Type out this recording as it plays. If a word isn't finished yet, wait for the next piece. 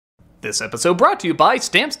This episode brought to you by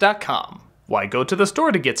Stamps.com. Why go to the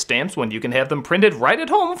store to get stamps when you can have them printed right at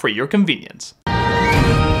home for your convenience?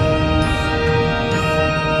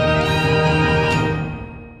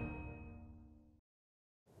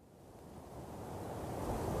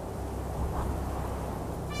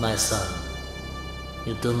 My son,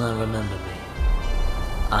 you do not remember me.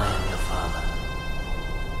 I am your father.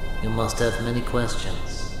 You must have many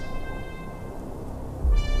questions.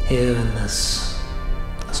 Here in this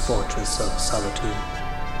fortress of solitude,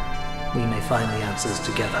 we may find the answers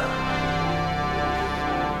together.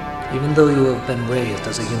 Even though you have been raised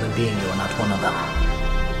as a human being, you are not one of them.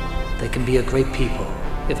 They can be a great people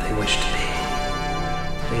if they wish to be.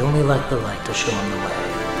 They only lack the light to show them the way.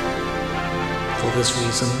 For this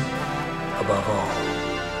reason, above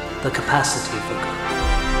all, the capacity for good,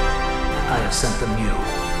 I have sent them you,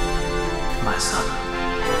 my son.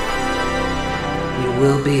 You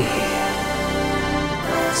will be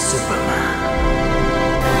Superman.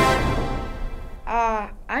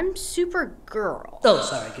 I'm Supergirl. Oh,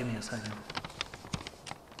 sorry, give me a second.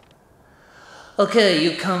 Okay,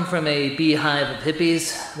 you come from a beehive of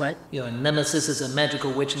hippies. What? Your nemesis is a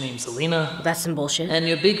magical witch named Selena. That's some bullshit. And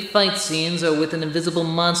your big fight scenes are with an invisible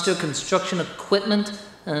monster, construction equipment,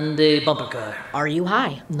 and a bumper car. Are you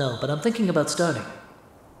high? No, but I'm thinking about starting.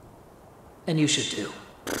 And you should too.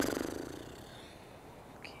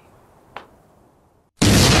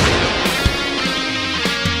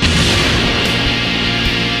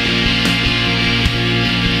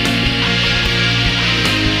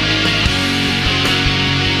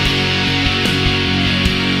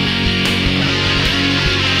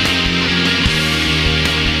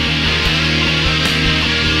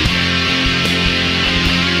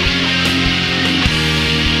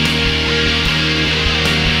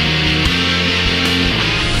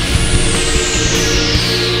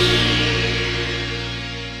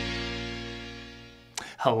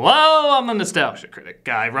 Hello, I'm the Nostalgia Critic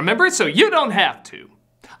guy. Remember, so you don't have to.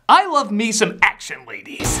 I love me some action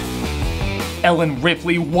ladies. Ellen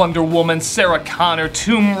Ripley, Wonder Woman, Sarah Connor,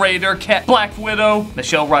 Tomb Raider, Black Widow,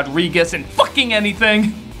 Michelle Rodriguez, and fucking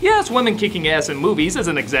anything. Yes, women kicking ass in movies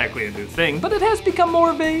isn't exactly a new thing, but it has become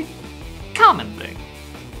more of a common thing.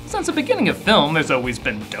 Since the beginning of film, there's always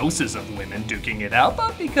been doses of women duking it out,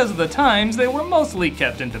 but because of the times, they were mostly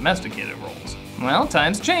kept in domesticated roles. Well,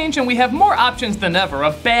 times change and we have more options than ever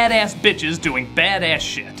of badass bitches doing badass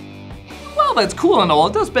shit. Well, that's cool and all,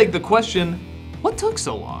 it does beg the question, what took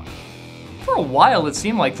so long? For a while, it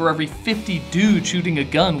seemed like for every 50 dudes shooting a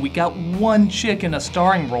gun, we got one chick in a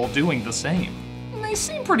starring role doing the same. And they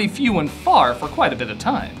seem pretty few and far for quite a bit of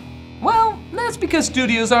time. Well, that's because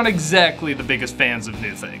studios aren't exactly the biggest fans of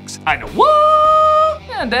new things. I know what?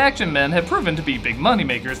 And action men have proven to be big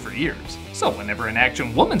moneymakers for years. So whenever an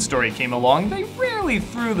action woman story came along, they rarely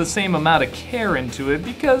threw the same amount of care into it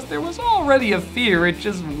because there was already a fear it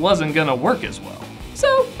just wasn't gonna work as well.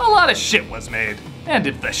 So a lot of shit was made. And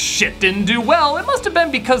if the shit didn't do well, it must have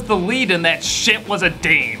been because the lead in that shit was a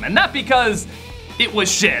dame, and not because it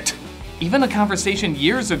was shit. Even a conversation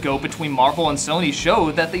years ago between Marvel and Sony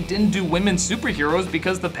showed that they didn't do women superheroes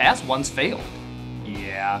because the past ones failed.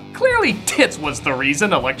 Yeah, clearly tits was the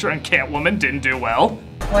reason Elektra and Catwoman didn't do well.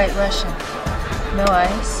 White Russian. No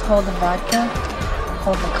ice. Hold the vodka.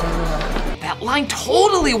 Hold the Kahlua. That line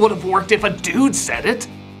totally would have worked if a dude said it.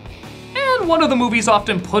 And one of the movies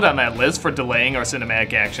often put on that list for delaying our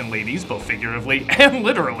cinematic action ladies, both figuratively and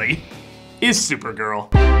literally, is Supergirl.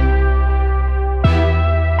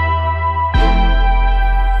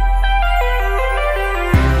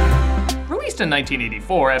 In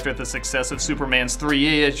 1984, after the success of Superman's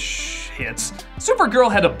 3-ish hits,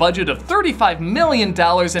 Supergirl had a budget of $35 million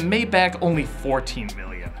and made back only $14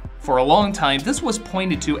 million. For a long time, this was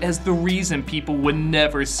pointed to as the reason people would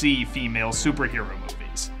never see female superhero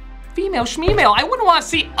movies. Female schmemale, I wouldn't want to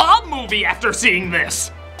see a movie after seeing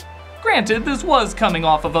this! Granted, this was coming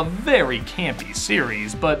off of a very campy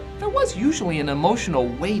series, but there was usually an emotional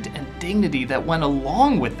weight and dignity that went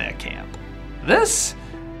along with that camp. This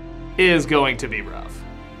is going to be rough.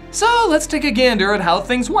 So let's take a gander at how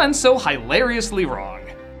things went so hilariously wrong.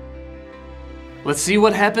 Let's see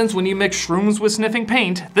what happens when you mix shrooms with sniffing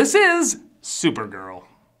paint. This is Supergirl.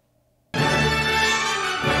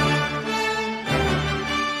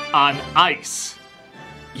 On ice.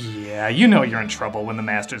 Yeah, you know you're in trouble when the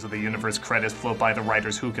Masters of the Universe credits float by the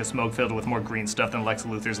writer's hookah smoke filled with more green stuff than Lex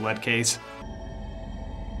Luthor's lead case.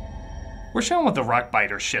 We're shown what the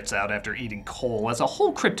rockbiter shits out after eating coal, as a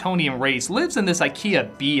whole Kryptonian race lives in this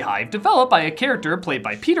IKEA beehive developed by a character played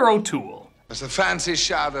by Peter O'Toole. It's a fancy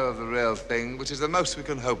shadow of the real thing, which is the most we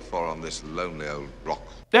can hope for on this lonely old rock.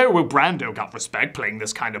 There, well, Brando got respect playing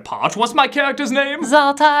this kind of part. What's my character's name?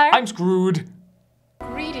 Zoltar. I'm screwed.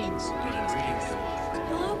 Greetings.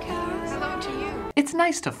 Hello, Kara. Hello to you. It's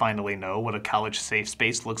nice to finally know what a college safe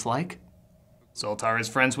space looks like. Zoltar is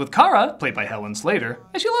friends with Kara, played by Helen Slater,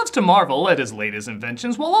 and she loves to marvel at his latest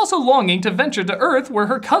inventions while also longing to venture to Earth where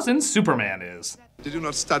her cousin Superman is. Did you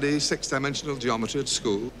not study six-dimensional geometry at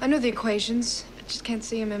school? I know the equations. I just can't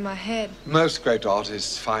see them in my head. Most great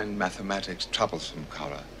artists find mathematics troublesome,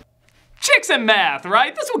 Kara. Chicks and math,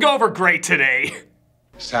 right? This will go over great today.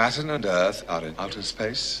 Saturn and Earth are in outer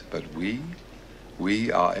space, but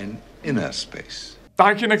we are in inner space.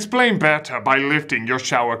 I can explain better by lifting your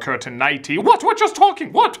shower curtain nightie. What? We're just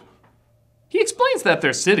talking. What? He explains that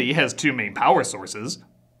their city has two main power sources.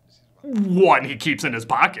 One he keeps in his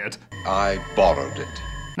pocket. I borrowed it.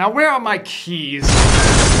 Now where are my keys?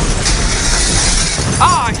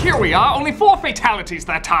 Ah, here we are. Only 4 fatalities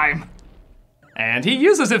that time. And he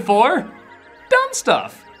uses it for dumb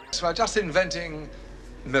stuff. So I'm just inventing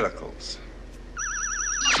miracles.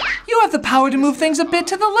 You have the power to move things a bit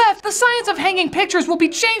to the left. The science of hanging pictures will be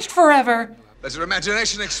changed forever. Let your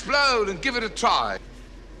imagination explode and give it a try.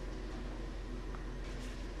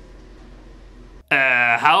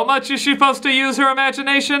 How much is she supposed to use her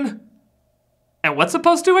imagination? And what's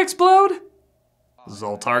supposed to explode?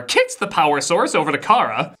 Zoltar kicks the power source over to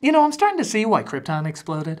Kara. You know, I'm starting to see why Krypton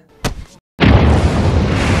exploded.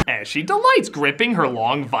 As she delights gripping her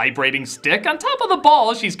long, vibrating stick on top of the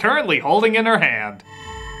ball she's currently holding in her hand.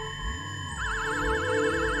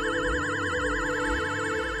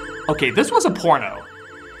 Okay, this was a porno.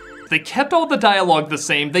 They kept all the dialogue the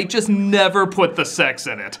same, they just never put the sex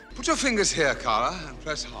in it. Put your fingers here, Kara, and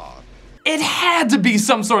press hard. It had to be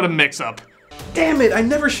some sort of mix-up. Damn it, I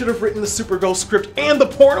never should have written the Supergirl script and the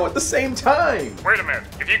porno at the same time! Wait a minute,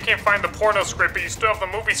 if you can't find the porno script but you still have the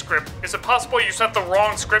movie script, is it possible you sent the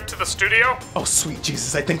wrong script to the studio? Oh, sweet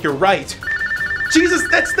Jesus, I think you're right. Jesus,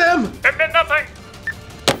 that's them! It meant nothing!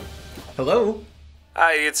 Hello?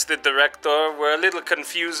 Hi, it's the director. We're a little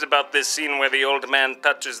confused about this scene where the old man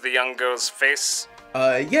touches the young girl's face.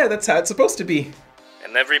 Yeah, that's how it's supposed to be.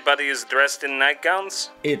 And everybody is dressed in nightgowns?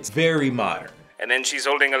 It's very modern. And then she's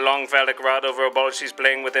holding a long phallic rod over a ball she's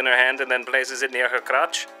playing with in her hand and then places it near her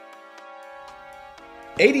crotch?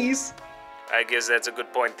 80s. I guess that's a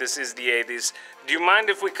good point. This is the 80s. Do you mind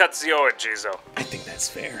if we cut the orgies, though? I think that's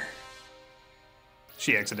fair.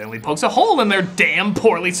 She accidentally pokes a hole in their damn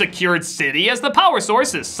poorly secured city as the power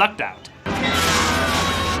source is sucked out.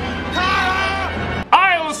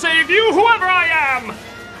 I'll save you, whoever I am!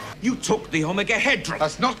 You took the Omega Hedron.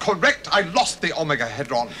 That's not correct. I lost the Omega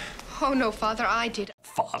Hedron. Oh no, Father, I did.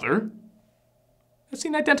 Father? I've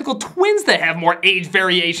seen identical twins that have more age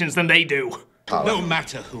variations than they do. No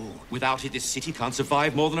matter who. Without it, this city can't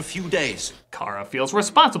survive more than a few days. Kara feels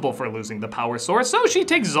responsible for losing the power source, so she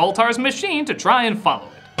takes Zoltar's machine to try and follow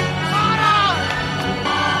it.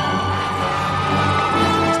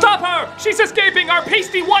 Stop her! She's escaping our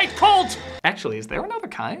pasty white cult! Actually, is there another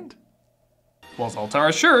kind? While Zoltar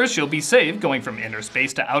assures she'll be safe going from inner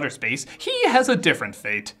space to outer space, he has a different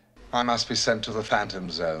fate. I must be sent to the Phantom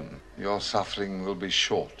Zone. Your suffering will be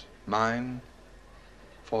short. Mine,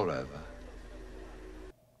 forever.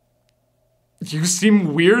 You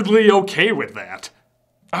seem weirdly okay with that.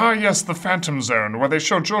 Ah yes, the Phantom Zone, where they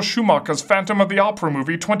show Joe Schumacher's Phantom of the Opera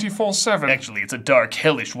movie 24/7. Actually, it's a dark,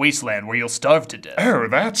 hellish wasteland where you'll starve to death. Oh,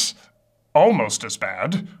 that's almost as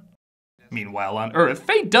bad. Meanwhile, on Earth,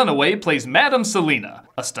 Faye Dunaway plays Madame Selena,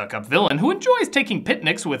 a stuck-up villain who enjoys taking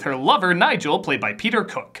picnics with her lover Nigel, played by Peter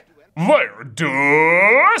Cook. They're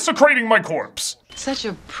desecrating my corpse. Such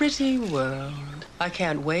a pretty world. I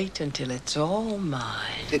can't wait until it's all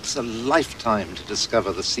mine. It's a lifetime to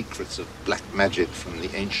discover the secrets of black magic from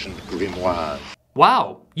the ancient grimoires.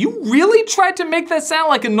 Wow, you really tried to make that sound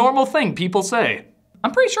like a normal thing people say.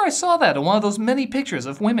 I'm pretty sure I saw that in one of those many pictures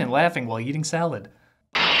of women laughing while eating salad.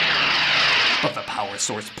 But the power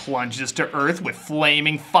source plunges to Earth with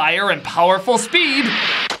flaming fire and powerful speed,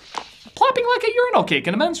 plopping like a urinal cake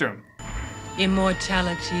in a men's room.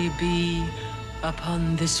 Immortality be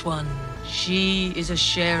upon this one. She is a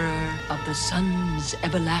sharer of the sun's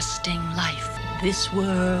everlasting life. This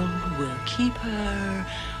world will keep her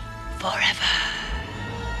forever.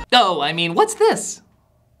 Oh, I mean, what's this?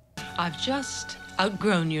 I've just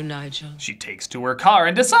outgrown you, Nigel. She takes to her car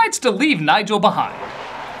and decides to leave Nigel behind.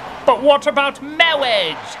 But what about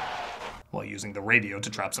marriage? while using the radio to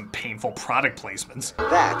drop some painful product placements.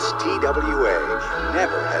 That's TWA.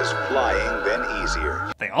 Never has flying been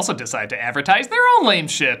easier. They also decide to advertise their own lame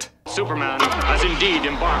shit. Superman has indeed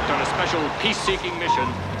embarked on a special peace-seeking mission.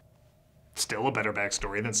 Still a better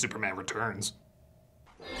backstory than Superman Returns.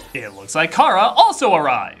 It looks like Kara also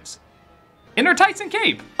arrives. In her tights and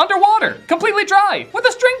cape, underwater, completely dry, with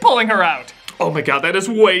a string pulling her out. Oh my god, that is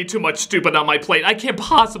way too much stupid on my plate. I can't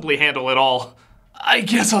possibly handle it all. I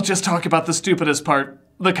guess I'll just talk about the stupidest part,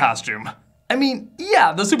 the costume. I mean,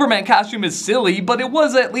 yeah, the Superman costume is silly, but it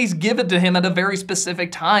was at least given to him at a very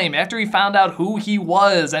specific time after he found out who he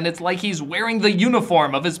was, and it's like he's wearing the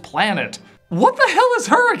uniform of his planet. What the hell is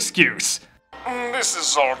her excuse?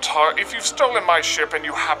 Mrs. Zoltar, if you've stolen my ship and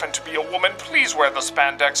you happen to be a woman, please wear the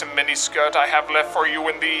spandex and miniskirt I have left for you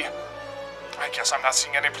in the... I guess I'm not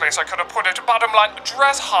seeing any place I could have put it. Bottom line,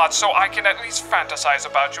 dress hot so I can at least fantasize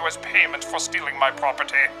about you as payment for stealing my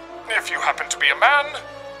property. If you happen to be a man,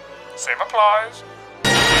 same applies.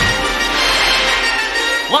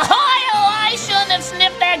 I shouldn't have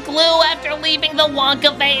sniffed that glue after leaving the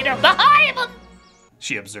Wonka Vader.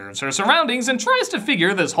 She observes her surroundings and tries to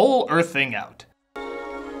figure this whole Earth thing out.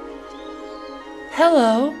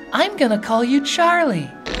 Hello, I'm gonna call you Charlie.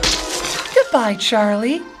 Goodbye,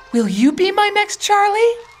 Charlie. Will you be my next Charlie?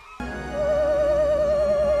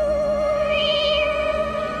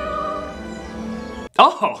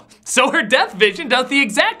 Oh, so her death vision does the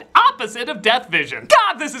exact opposite of death vision.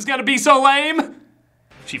 God, this is gonna be so lame!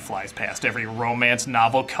 She flies past every romance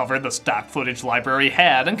novel cover the stock footage library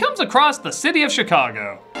had and comes across the city of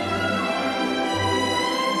Chicago.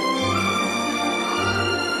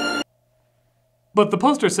 But the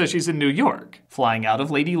poster says she's in New York, flying out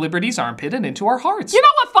of Lady Liberty's armpit and into our hearts. You know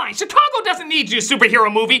what, fine, Chicago doesn't need you,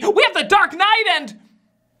 superhero movie. We have the Dark Knight and...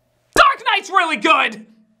 Dark Knight's really good!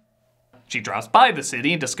 She drops by the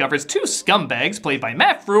city and discovers two scumbags played by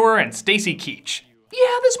Matt Frewer and Stacy Keach.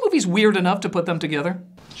 Yeah, this movie's weird enough to put them together.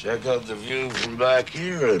 Check out the view from back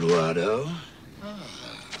here, Eduardo.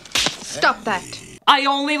 Stop that. I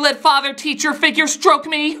only let father-teacher figure stroke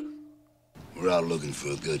me. We're out looking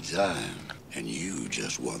for a good time, and you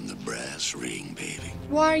just won the brass ring, baby.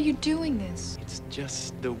 Why are you doing this? It's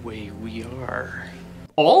just the way we are.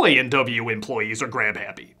 All A&W employees are grab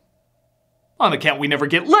happy. On account we never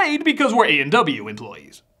get laid because we're A&W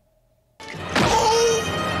employees.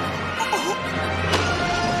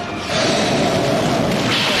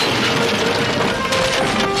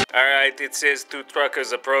 Alright, it says two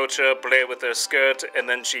truckers approach her, play with her skirt, and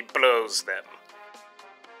then she blows them.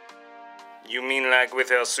 You mean like with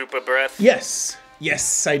her super breath? Yes.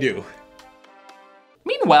 Yes, I do.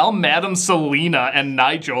 Meanwhile, Madame Selena and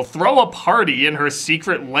Nigel throw a party in her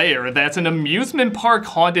secret lair that's an amusement park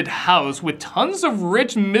haunted house with tons of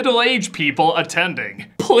rich middle-aged people attending.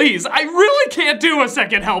 Please, I really can't do a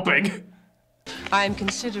second helping. I'm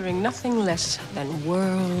considering nothing less than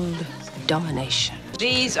world domination.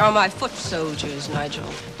 These are my foot soldiers, Nigel.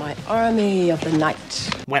 My army of the night.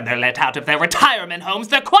 When they're let out of their retirement homes,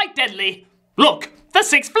 they're quite deadly. Look, the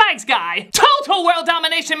Six Flags guy. Total world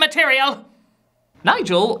domination material.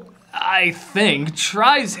 Nigel, I think,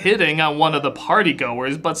 tries hitting on one of the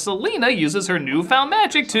partygoers, but Selena uses her newfound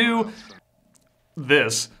magic to...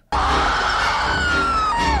 this.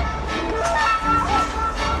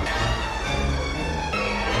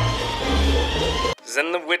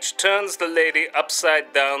 Then the witch turns the lady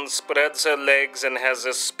upside down, spreads her legs, and has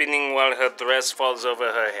her spinning while her dress falls over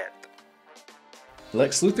her head.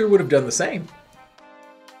 Lex Luthor would have done the same.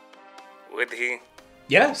 Would he?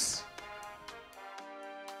 Yes.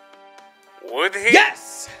 Would he?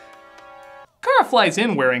 Yes! Kara flies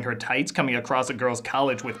in wearing her tights, coming across a girls'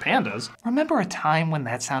 college with pandas. Remember a time when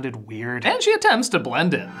that sounded weird? And she attempts to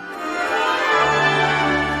blend in.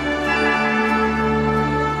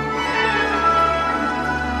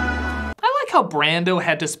 How Brando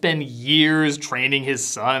had to spend years training his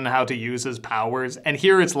son how to use his powers, and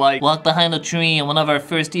here it's like, walk behind a tree and one of our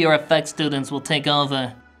first year effects students will take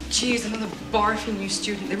over. Geez, another barfing new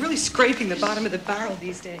student. They're really scraping the bottom of the barrel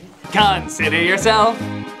these days. Consider yourself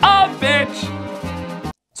a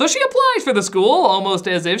bitch! So she applies for the school, almost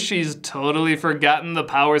as if she's totally forgotten the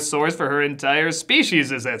power source for her entire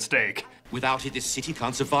species is at stake. Without it, this city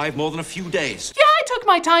can't survive more than a few days. Yeah, I took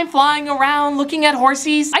my time flying around, looking at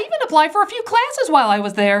horses. I even applied for a few classes while I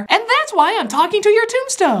was there. And that's why I'm talking to your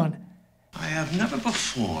tombstone. I have never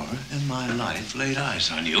before in my life laid eyes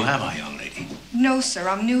on you, have I, young lady? No, sir,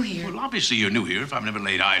 I'm new here. Well, obviously you're new here if I've never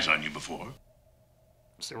laid eyes on you before.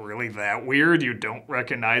 Is it really that weird you don't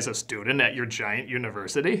recognize a student at your giant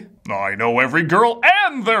university? I know every girl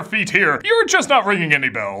and their feet here. You're just not ringing any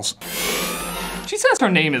bells. She says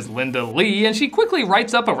her name is Linda Lee, and she quickly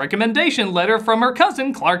writes up a recommendation letter from her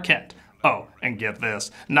cousin Clark Kent. Oh, and get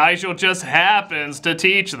this, Nigel just happens to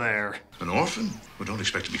teach there. An orphan? We don't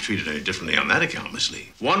expect to be treated any differently on that account, Miss Lee.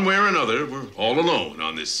 One way or another, we're all alone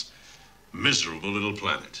on this miserable little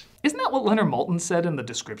planet. Isn't that what Leonard Maltin said in the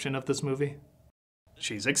description of this movie?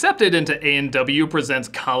 She's accepted into A&W Presents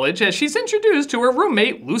College as she's introduced to her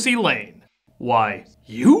roommate, Lucy Lane. Why,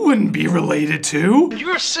 you wouldn't be related to?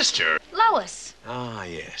 Your sister. Lois. Ah,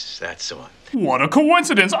 yes, that's the one. What a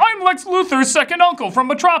coincidence! I'm Lex Luthor's second uncle from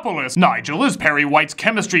Metropolis. Nigel is Perry White's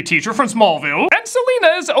chemistry teacher from Smallville. And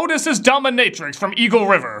Selena is Otis's dominatrix from Eagle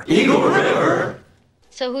River. Eagle River?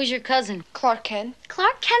 So who's your cousin? Clark Kent.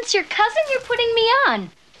 Clark Kent's your cousin? You're putting me on.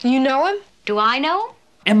 You know him? Do I know him?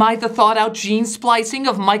 Am I the thought-out gene splicing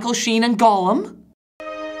of Michael Sheen and Gollum?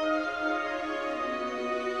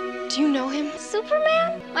 Do you know him?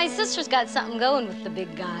 Superman? My sister's got something going with the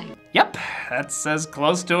big guy. Yep, that's as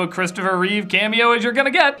close to a Christopher Reeve cameo as you're gonna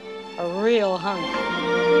get. A real hunk.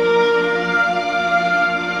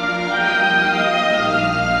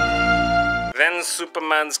 Then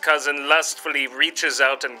Superman's cousin lustfully reaches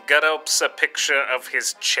out and gulps a picture of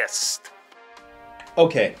his chest.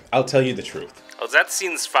 Okay, I'll tell you the truth. Oh, that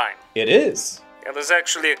scene's fine. It is. Yeah, there's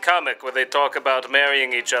actually a comic where they talk about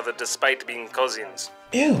marrying each other despite being cousins.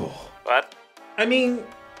 Ew. What? I mean,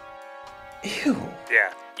 ew.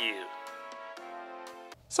 Yeah, ew.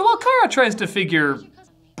 So while Kara tries to figure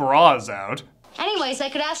bras out... Anyways, I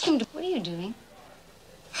could ask him to... What are you doing?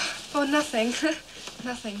 Oh, nothing.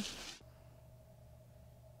 Nothing.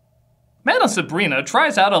 Madame Sabrina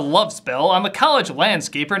tries out a love spell on the college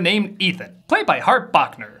landscaper named Ethan, played by Hart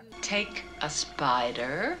Bachner. Take a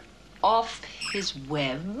spider off his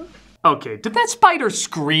web. Okay, did that spider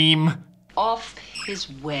scream? Off his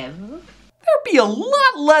web. There'd be a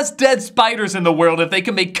lot less dead spiders in the world if they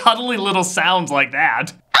could make cuddly little sounds like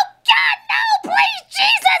that. Oh, God, no! Please,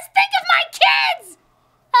 Jesus, think of my kids!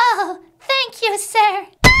 Oh, thank you, sir.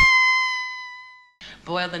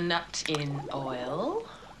 Boil the nut in oil,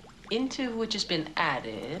 into which has been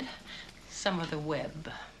added some of the web.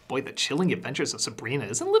 Boy, the chilling adventures of Sabrina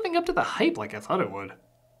isn't living up to the hype like I thought it would.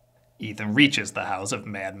 Ethan reaches the house of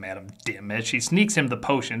Mad Madam Dim as she sneaks him the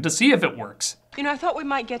potion to see if it works. You know, I thought we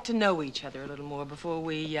might get to know each other a little more before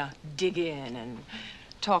we dig in and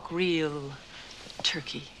talk real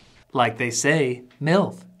turkey. Like they say,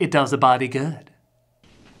 MILF, it does a body good.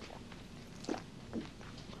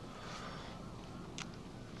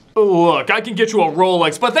 Look, I can get you a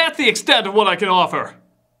Rolex, but that's the extent of what I can offer.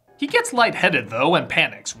 He gets lightheaded though and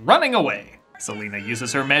panics, running away. Selena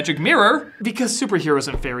uses her magic mirror, because superheroes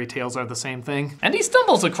and fairy tales are the same thing, and he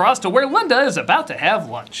stumbles across to where Linda is about to have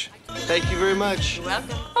lunch. Thank you very much. You're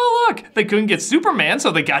welcome. Oh look, they couldn't get Superman,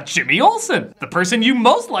 so they got Jimmy Olsen, the person you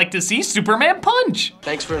most like to see Superman punch.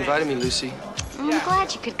 Thanks for inviting me, Lucy. I'm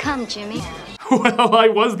glad you could come, Jimmy. Well, I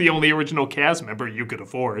was the only original cast member you could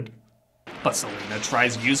afford. But Selena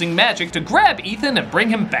tries using magic to grab Ethan and bring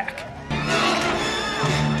him back.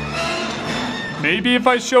 Maybe if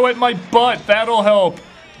I show it my butt, that'll help.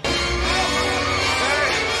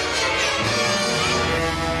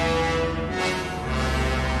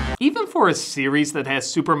 Even for a series that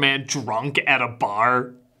has Superman drunk at a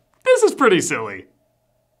bar, this is pretty silly.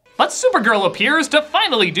 But Supergirl appears to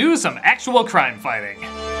finally do some actual crime fighting.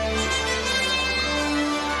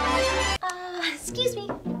 Excuse me.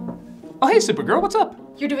 Oh, hey Supergirl, what's up?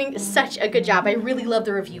 You're doing such a good job. I really love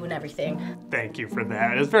the review and everything. Thank you for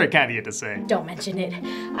that. It's very kind of you to say. Don't mention it.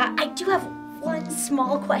 I do have one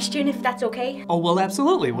small question, if that's okay. Oh, well,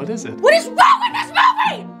 absolutely. What is it? What is wrong with this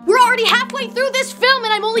movie? We're already halfway through this film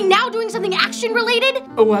and I'm only now doing something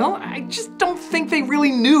action-related? Well, I just don't think they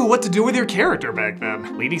really knew what to do with your character back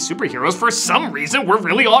then. Lady superheroes, for some reason, were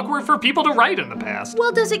really awkward for people to write in the past.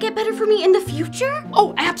 Well, does it get better for me in the future?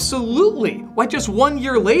 Oh, absolutely. Why, just 1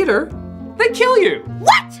 year later, they kill you.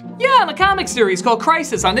 What? Yeah, in a comic series called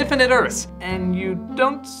Crisis on Infinite Earths. And you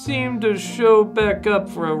don't seem to show back up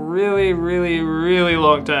for a really, really, really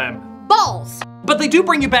long time. Balls. But they do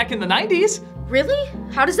bring you back in the 90s. Really?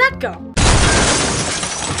 How does that go?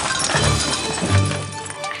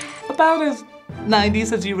 About as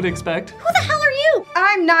 90s as you would expect. Who the hell are you?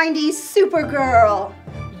 I'm 90s Supergirl.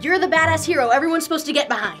 You're the badass hero everyone's supposed to get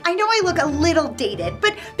behind. I know I look a little dated,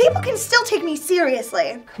 but people can still take me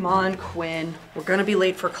seriously. Come on, Quinn. We're gonna be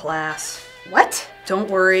late for class. What? Don't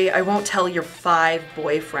worry, I won't tell your 5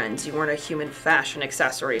 boyfriends you weren't a human fashion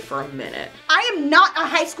accessory for a minute. I am not a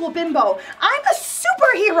high school bimbo. I'm a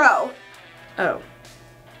superhero. Oh,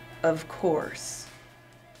 of course.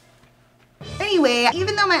 Anyway, Anyway,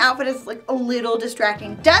 even though my outfit is like a little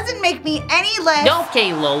distracting, doesn't make me any less...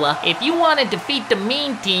 Okay, Lola, if you want to defeat the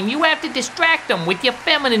main team, you have to distract them with your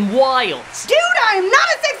feminine wiles. Dude, I am not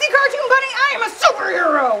a sexy cartoon bunny, I am a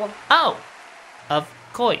superhero! Oh, of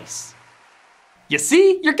course. You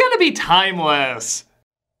see, you're gonna be timeless.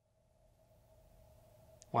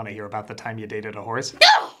 Want to hear about the time you dated a horse?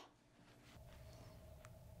 No!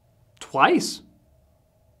 Twice.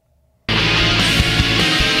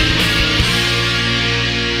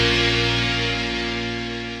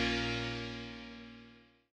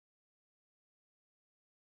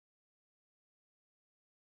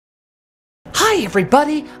 Hi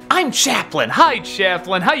everybody, I'm Chaplin. Hi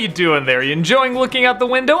Chaplin, how you doing there? You enjoying looking out the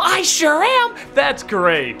window? I sure am! That's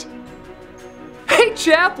great. Hey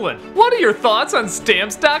Chaplin, what are your thoughts on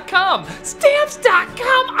Stamps.com?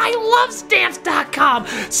 Stamps.com? I love Stamps.com!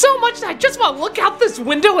 So much that I just want to look out this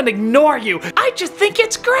window and ignore you. I just think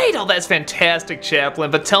it's great. Oh, that's fantastic,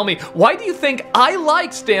 Chaplin. But tell me, why do you think I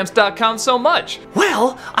like Stamps.com so much?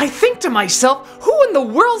 Well, I think to myself, who in the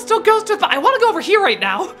world still goes to I want to go over here right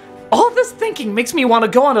now. All this thinking makes me want to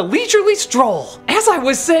go on a leisurely stroll. As I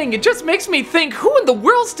was saying, it just makes me think, who in the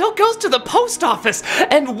world still goes to the post office?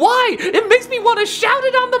 And why? It makes me want to shout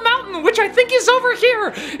it on the mountain, which I think is over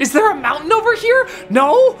here. Is there a mountain over here?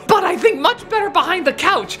 No, but I think much better behind the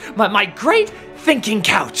couch. My great thinking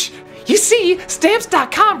couch. You see,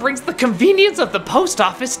 Stamps.com brings the convenience of the post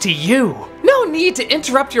office to you. No need to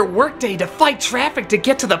interrupt your workday to fight traffic to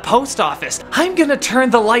get to the post office. I'm gonna turn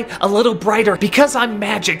the light a little brighter because I'm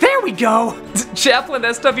magic. There we go! Chaplin,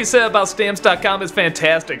 that stuff you said about Stamps.com is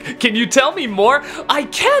fantastic. Can you tell me more? I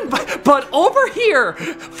can, but over here,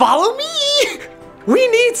 follow me! We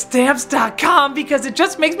need Stamps.com because it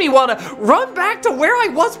just makes me want to run back to where I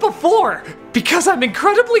was before. Because I'm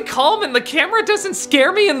incredibly calm and the camera doesn't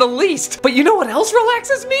scare me in the least. But you know what else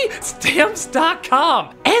relaxes me?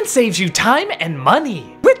 Stamps.com. And saves you time and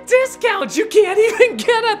money. With discounts you can't even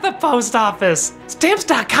get at the post office.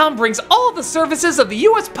 Stamps.com brings all the services of the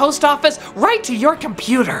US Post Office right to your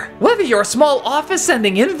computer. Whether you're a small office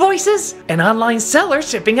sending invoices, an online seller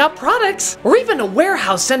shipping out products, or even a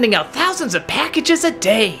warehouse sending out thousands of packages a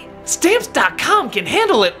day, Stamps.com can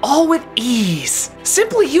handle it all with ease.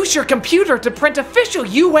 Simply use your computer to print official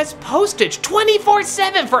US postage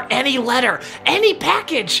 24/7 for any letter, any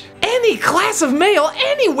package, any class of mail,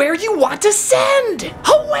 anywhere you want to send.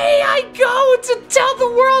 Away I go to tell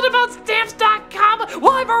the world about Stamps.com.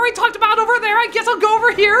 Well, I've already talked about over there. I guess I'll go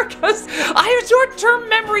over here because I have short-term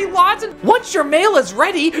memory loss, and once your mail is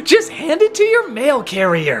ready, just hand it to your mail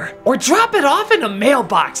carrier or drop it off in a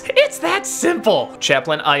mailbox. It's that simple.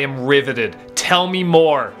 Chaplin, I am riveted. Tell me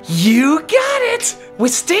more. You got it!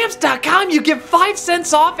 With Stamps.com, you get 5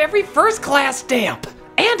 cents off every first-class stamp.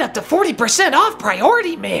 And up to 40% off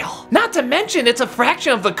priority mail. Not to mention, it's a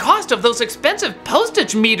fraction of the cost of those expensive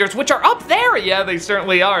postage meters, which are up there. Yeah, they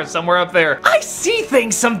certainly are, somewhere up there. I see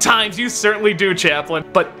things sometimes, you certainly do, Chaplin.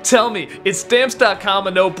 But tell me, is Stamps.com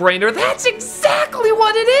a no-brainer? That's exactly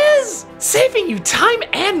what it is! Saving you time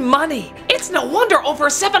and money. It's no wonder over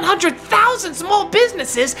 700,000 small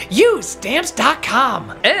businesses use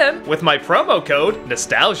Stamps.com. And with my promo code,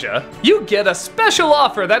 Nostalgia, you get a special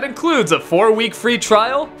offer that includes a 4-week free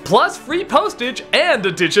trial, plus free postage and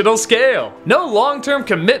a digital scale. No long-term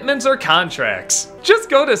commitments or contracts. Just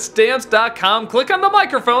go to Stamps.com, click on the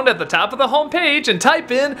microphone at the top of the homepage and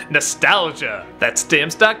type in Nostalgia. That's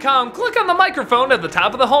Stamps.com, click on the microphone at the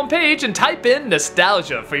top of the homepage and type in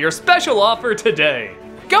Nostalgia for your special offer today.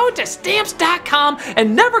 Go to Stamps.com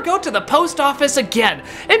and never go to the post office again.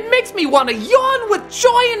 It makes me want to yawn with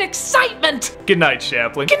joy and excitement. Good night,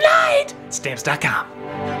 Chaplin. Good night! Stamps.com.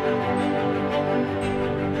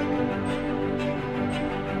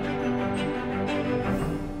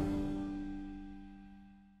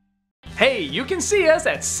 Hey, you can see us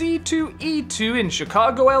at C2E2 in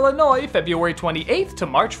Chicago, Illinois, February 28th to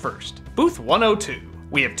March 1st, booth 102.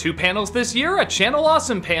 We have 2 panels this year, a Channel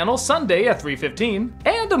Awesome panel Sunday at 3:15,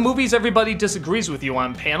 and a Movies Everybody Disagrees With You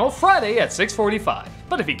on panel Friday at 6:45.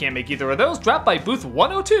 But if you can't make either of those, drop by booth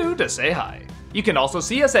 102 to say hi. You can also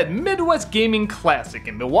see us at Midwest Gaming Classic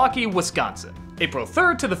in Milwaukee, Wisconsin, April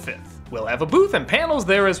 3rd to the 5th. We'll have a booth and panels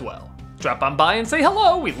there as well. Drop on by and say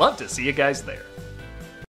hello, we'd love to see you guys there.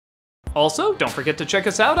 Also, don't forget to check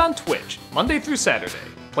us out on Twitch, Monday through Saturday.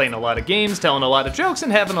 Playing a lot of games, telling a lot of jokes,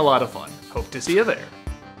 and having a lot of fun. Hope to see you there.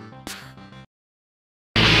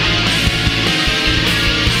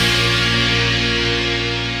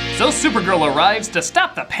 So Supergirl arrives to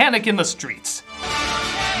stop the panic in the streets.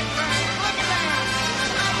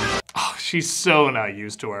 Oh, She's so not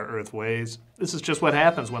used to our Earth ways. This is just what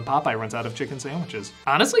happens when Popeye runs out of chicken sandwiches.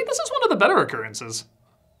 Honestly, this is one of the better occurrences.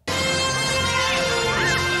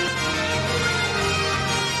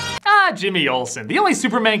 Ah, Jimmy Olsen, the only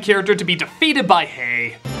Superman character to be defeated by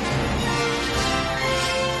hay.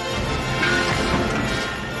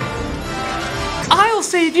 I'll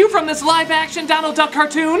save you from this live-action Donald Duck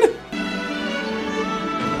cartoon!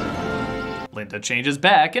 Linda changes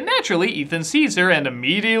back, and naturally Ethan sees her and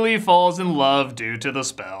immediately falls in love due to the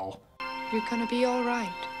spell. You're gonna be all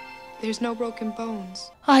right. There's no broken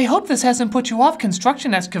bones. I hope this hasn't put you off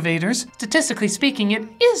construction excavators. Statistically speaking, it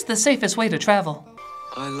is the safest way to travel.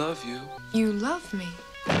 I love you. You love me.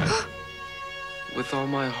 With all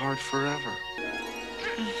my heart forever.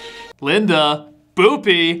 Linda,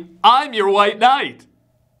 Boopy, I'm your white knight.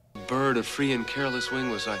 Bird of free and careless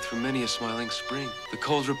wing was I through many a smiling spring. The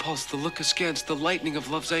cold repulse, the look askance, the lightning of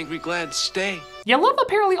love's angry glad stay. Yeah, love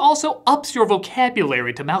apparently also ups your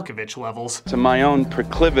vocabulary to Malkovich levels. To my own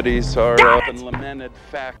proclivities are often lamented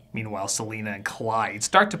fact. Meanwhile, Selena and Clyde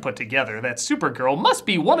start to put together that Supergirl must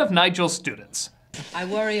be one of Nigel's students. I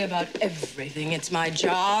worry about everything. It's my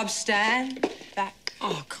job, Stan. Back.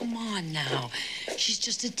 Oh, come on now. She's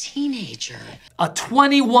just a teenager. A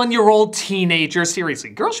 21-year-old teenager? Seriously,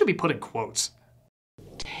 girls should be put in quotes.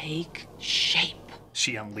 Take shape.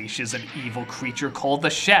 She unleashes an evil creature called the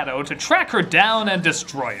Shadow to track her down and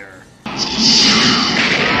destroy her.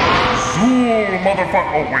 Fool,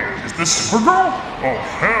 motherfucker. Oh, wait, is this Supergirl? Oh,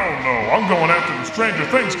 hell no. I'm going after the Stranger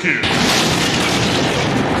Things kid.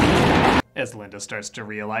 As Linda starts to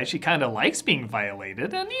realize she kinda likes being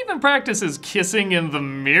violated and even practices kissing in the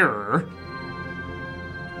mirror.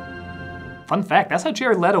 Fun fact, that's how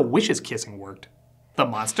Jared Leto wishes kissing worked. The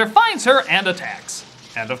monster finds her and attacks.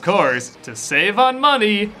 And of course, to save on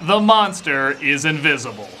money, the monster is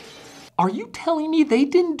invisible. Are you telling me they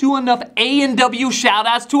didn't do enough A&W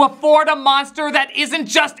shoutouts to afford a monster that isn't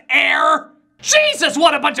just air? Jesus,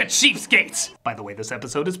 what a bunch of cheapskates! By the way, this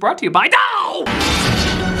episode is brought to you by No!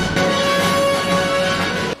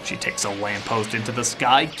 She takes a lamppost into the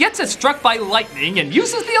sky, gets it struck by lightning, and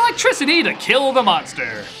uses the electricity to kill the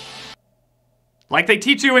monster. Like they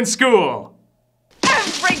teach you in school.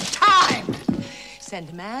 Every time! Send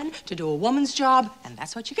a man to do a woman's job, and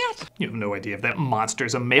that's what you get. You have no idea if that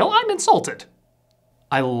monster's a male. I'm insulted.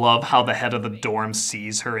 I love how the head of the dorm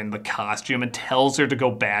sees her in the costume and tells her to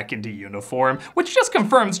go back into uniform, which just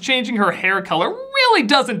confirms changing her hair color really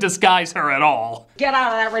doesn't disguise her at all. Get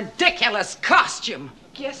out of that ridiculous costume.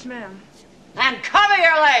 Yes, ma'am. And cover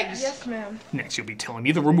your legs. Yes, ma'am. Next you'll be telling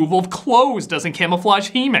me the removal of clothes doesn't camouflage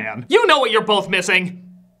He-Man. You know what you're both missing.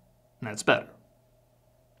 That's better.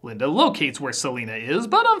 Linda locates where Selena is,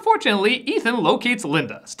 but unfortunately, Ethan locates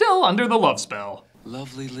Linda, still under the love spell.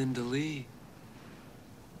 Lovely Linda Lee.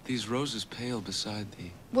 These roses pale beside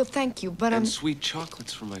thee. Well, thank you, but And sweet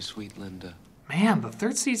chocolates for my sweet Linda. Man, the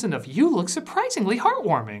third season of You looks surprisingly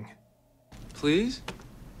heartwarming. Please?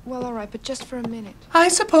 Well, all right, but just for a minute. I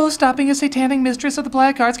suppose stopping a satanic mistress of the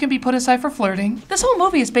black arts can be put aside for flirting. This whole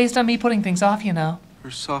movie is based on me putting things off, you know. Her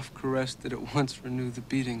soft caress did at once renew the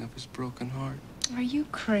beating of his broken heart. Are you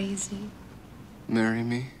crazy? Marry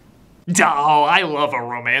me? Oh, I love a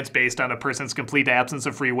romance based on a person's complete absence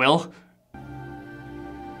of free will.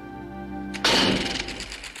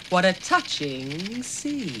 What a touching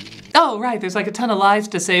scene. Oh, right, there's like a ton of lives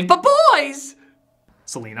to save, but boys!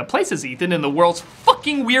 Selena places Ethan in the world's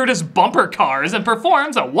fucking weirdest bumper cars and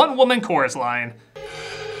performs a one-woman chorus line.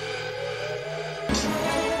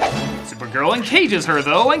 Supergirl encages her,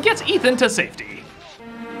 though, and gets Ethan to safety.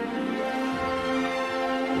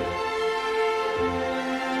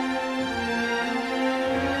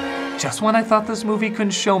 Just when I thought this movie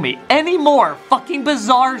couldn't show me any more fucking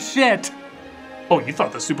bizarre shit. Oh, you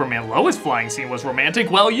thought the Superman Lois flying scene was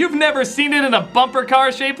romantic? Well, you've never seen it in a bumper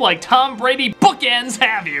car shaped like Tom Brady bookends,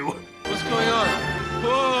 have you? What's going on?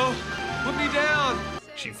 Whoa! Put me down!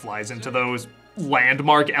 She flies into those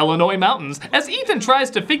landmark Illinois mountains as Ethan tries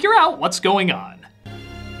to figure out what's going on.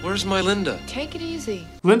 Where's my Linda? Take it easy.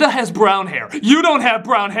 Linda has brown hair. You don't have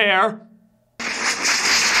brown hair!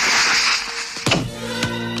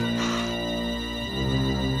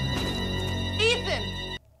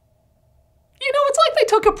 You know, it's like they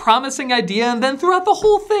took a promising idea and then throughout the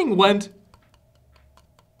whole thing went...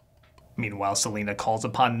 Meanwhile, Selena calls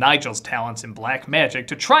upon Nigel's talents in black magic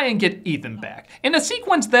to try and get Ethan back, in a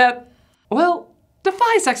sequence that, well,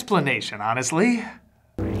 defies explanation, honestly.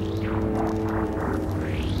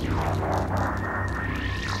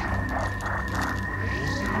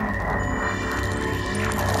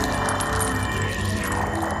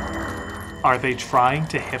 Are they trying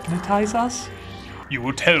to hypnotize us? You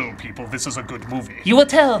will tell people this is a good movie. You will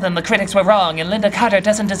tell them the critics were wrong and Linda Carter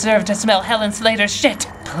doesn't deserve to smell Helen Slater's shit.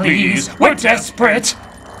 Please, we're desperate.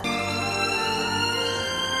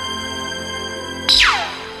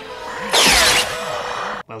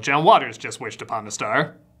 Well, John Waters just wished upon a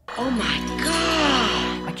star. Oh my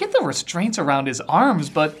God. I get the restraints around his arms,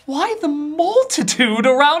 but why the multitude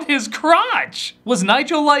around his crotch? Was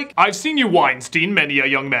Nigel like, I've seen you Weinstein many a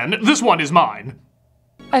young man, this one is mine?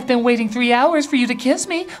 I've been waiting 3 hours for you to kiss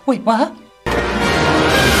me. Wait, what?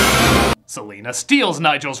 Selena steals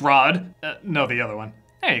Nigel's rod. No, the other one.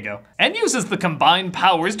 There you go. And uses the combined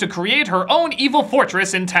powers to create her own evil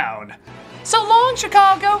fortress in town. So long,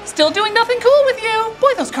 Chicago. Still doing nothing cool with you.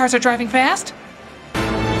 Boy, those cars are driving fast.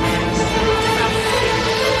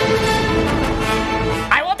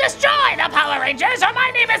 I will destroy the Power Rangers, or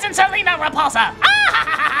my name isn't Selena Repulsa.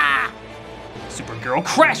 Supergirl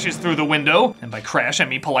crashes through the window, and by crash I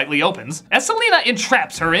mean politely opens, as Selena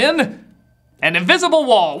entraps her in an invisible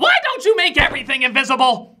wall. Why don't you make everything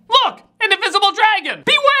invisible? Look, an invisible dragon.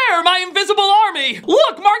 Beware, my invisible army.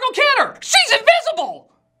 Look, Margot Kidder, she's invisible.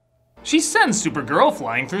 She sends Supergirl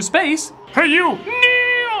flying through space. Hey, you!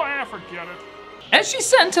 No, forget it. As she's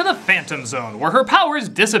sent to the Phantom Zone, where her powers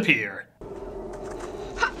disappear.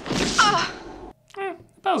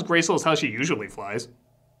 About as graceful as how she usually flies.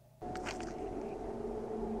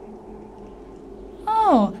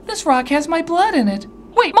 Oh, this rock has my blood in it.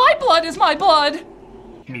 Wait, my blood is my blood!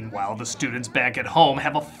 Meanwhile, the students back at home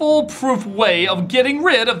have a foolproof way of getting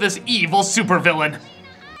rid of this evil supervillain.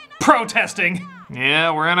 Protesting.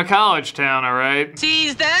 Yeah, we're in a college town, all right?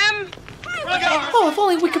 Seize them! Oh, if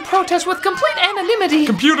only we could protest with complete anonymity.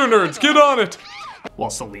 Computer nerds, get on it! While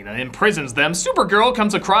Selena imprisons them, Supergirl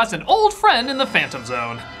comes across an old friend in the Phantom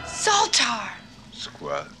Zone. Zoltar!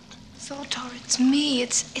 Squirt. Zoltar, it's me.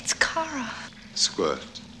 It's Kara.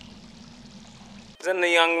 Squirt. Then the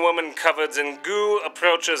young woman covered in goo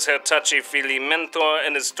approaches her touchy-feely mentor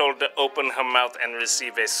and is told to open her mouth and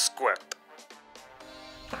receive a squirt.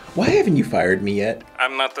 Why haven't you fired me yet?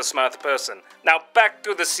 I'm not the smart person. Now back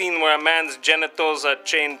to the scene where a man's genitals are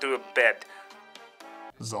chained to a bed.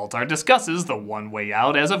 Zoltar discusses the one way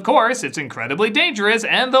out, as of course, it's incredibly dangerous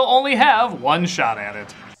and they'll only have one shot at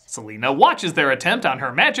it. Selena watches their attempt on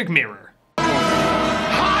her magic mirror.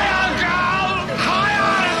 Higher, girl!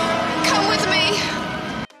 Higher! Come with me.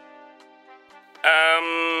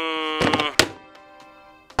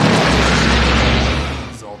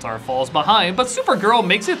 Zoltar falls behind, but Supergirl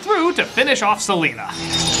makes it through to finish off Selena.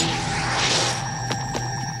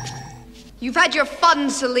 You've had your fun,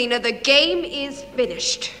 Selena. The game is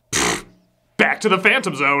finished. Back to the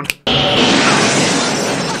Phantom Zone.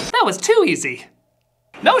 That was too easy.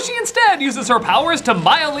 No, she instead uses her powers to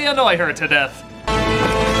mildly annoy her to death.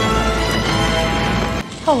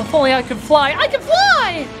 Oh, if only I could fly. I can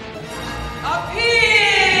fly! Up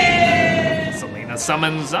here! Selena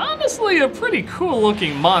summons, honestly, a pretty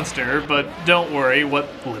cool-looking monster, but don't worry, what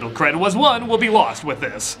little credit was won will be lost with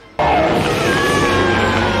this.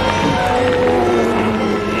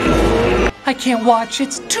 I can't watch,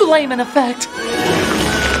 it's too lame an effect.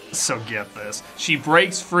 So get this, she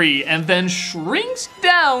breaks free and then shrinks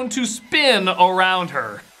down to spin around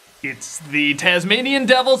her. It's the Tasmanian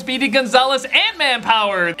Devil Speedy Gonzalez Ant-Man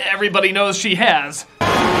power everybody knows she has.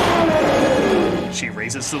 She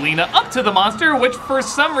raises Selena up to the monster, which for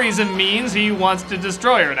some reason means he wants to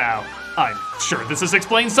destroy her now. I'm sure this is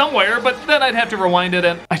explained somewhere, but then I'd have to rewind it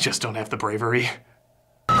and I just don't have the bravery.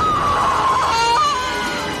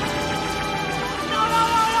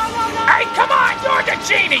 Hey, come on! You're the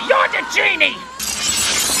genie! You're the genie!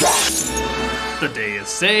 The day is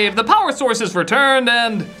saved, the power source is returned,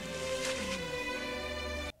 and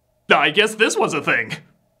I guess this was a thing.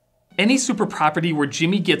 Any super property where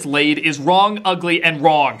Jimmy gets laid is wrong, ugly, and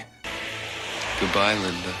wrong. Goodbye,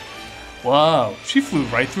 Linda. Wow, she flew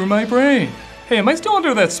right through my brain. Hey, am I still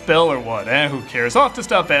under that spell or what? Who cares? Off to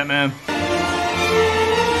stop Batman.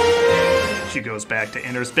 She goes back to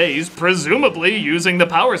inner space, presumably using the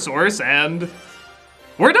power source, and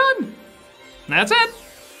we're done. That's it.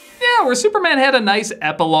 Yeah, where Superman had a nice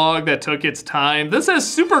epilogue that took its time, this is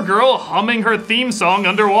Supergirl humming her theme song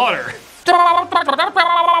underwater. And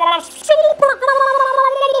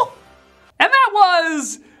that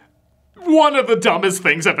was one of the dumbest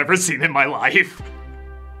things I've ever seen in my life.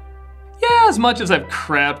 Yeah, as much as I've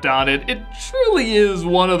crapped on it, it truly is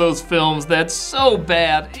one of those films that's so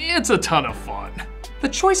bad, it's a ton of fun. The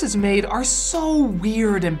choices made are so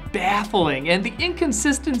weird and baffling, and the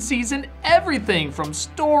inconsistencies in everything from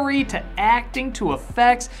story to acting to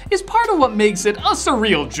effects is part of what makes it a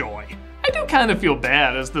surreal joy. I do kind of feel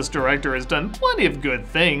bad, as this director has done plenty of good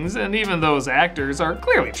things, and even those actors are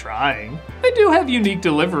clearly trying. They do have unique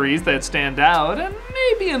deliveries that stand out, and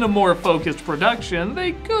maybe in a more focused production,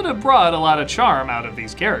 they could have brought a lot of charm out of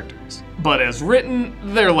these characters. But as written,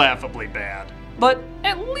 they're laughably bad. But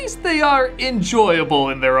at least they are enjoyable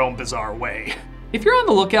in their own bizarre way. If you're on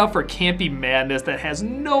the lookout for campy madness that has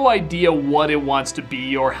no idea what it wants to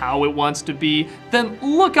be or how it wants to be, then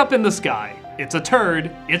look up in the sky. It's a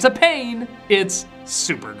turd, it's a pain, it's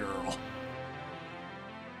Supergirl.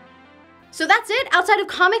 So that's it? Outside of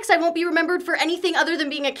comics, I won't be remembered for anything other than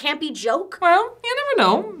being a campy joke? Well, you never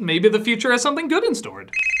know. Maybe the future has something good in store.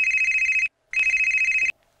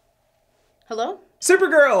 Hello?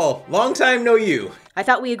 Supergirl! Long time no you. I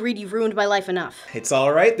thought we agreed you've ruined my life enough. It's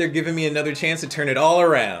alright, they're giving me another chance to turn it all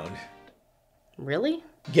around. Really?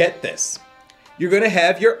 Get this. You're gonna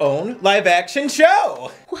have your own live-action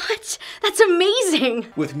show! What? That's amazing!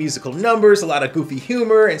 With musical numbers, a lot of goofy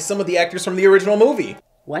humor, and some of the actors from the original movie.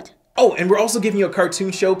 What? Oh, and we're also giving you a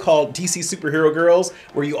cartoon show called DC Superhero Girls,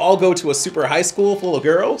 where you all go to a super high school full of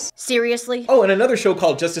girls. Seriously? Oh, and another show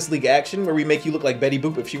called Justice League Action, where we make you look like Betty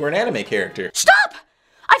Boop if she were an anime character. Stop!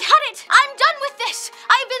 I've had it! I'm done with this!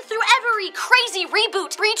 I've been through every crazy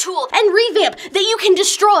reboot, retool, and revamp that you can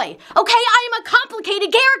destroy. Okay, I am a complicated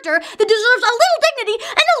character that deserves a little dignity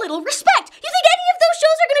and a little respect. You think any of those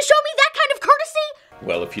shows are gonna show me that kind of courtesy?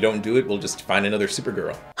 Well, if you don't do it, we'll just find another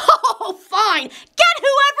Supergirl. Oh, fine! Get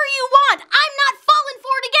whoever you want! I'm not falling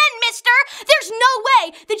for it again, mister! There's no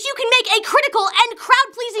way that you can make a critical and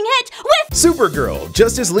crowd-pleasing hit with Supergirl,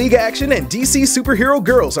 Justice League Action, and DC Superhero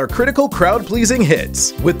Girls are critical, crowd-pleasing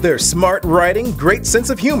hits. With their smart writing, great sense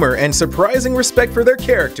of humor, and surprising respect for their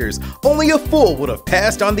characters, only a fool would have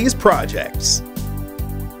passed on these projects.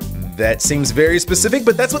 That seems very specific,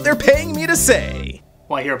 but that's what they're paying me to say.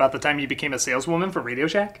 Want to hear about the time you became a saleswoman for Radio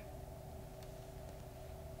Shack?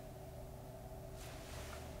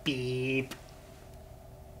 Beep.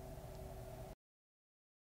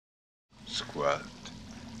 Squirt.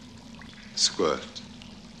 Squirt.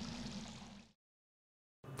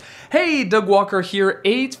 Hey, Doug Walker here.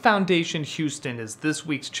 AIDS Foundation Houston is this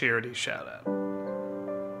week's charity shoutout.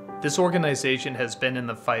 This organization has been in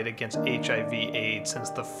the fight against HIV/AIDS since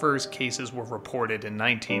the first cases were reported in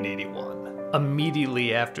 1981.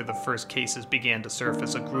 Immediately after the first cases began to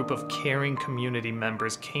surface, a group of caring community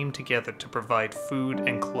members came together to provide food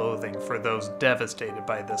and clothing for those devastated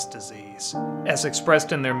by this disease. As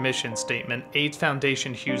expressed in their mission statement, AIDS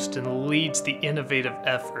Foundation Houston leads the innovative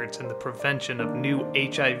efforts in the prevention of new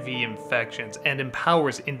HIV infections and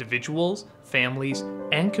empowers individuals, families,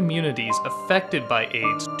 and communities affected by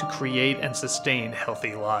AIDS to create and sustain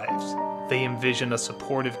healthy lives. They envision a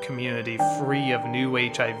supportive community free of new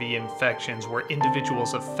HIV infections where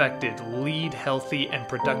individuals affected lead healthy and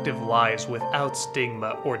productive lives without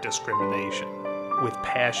stigma or discrimination. With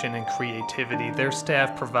passion and creativity, their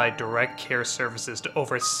staff provide direct care services to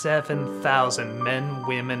over 7,000 men,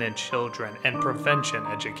 women, and children and prevention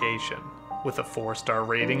education. With a 4-star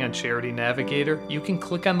rating on Charity Navigator, you can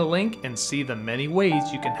click on the link and see the many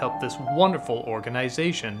ways you can help this wonderful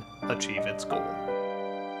organization achieve its goal.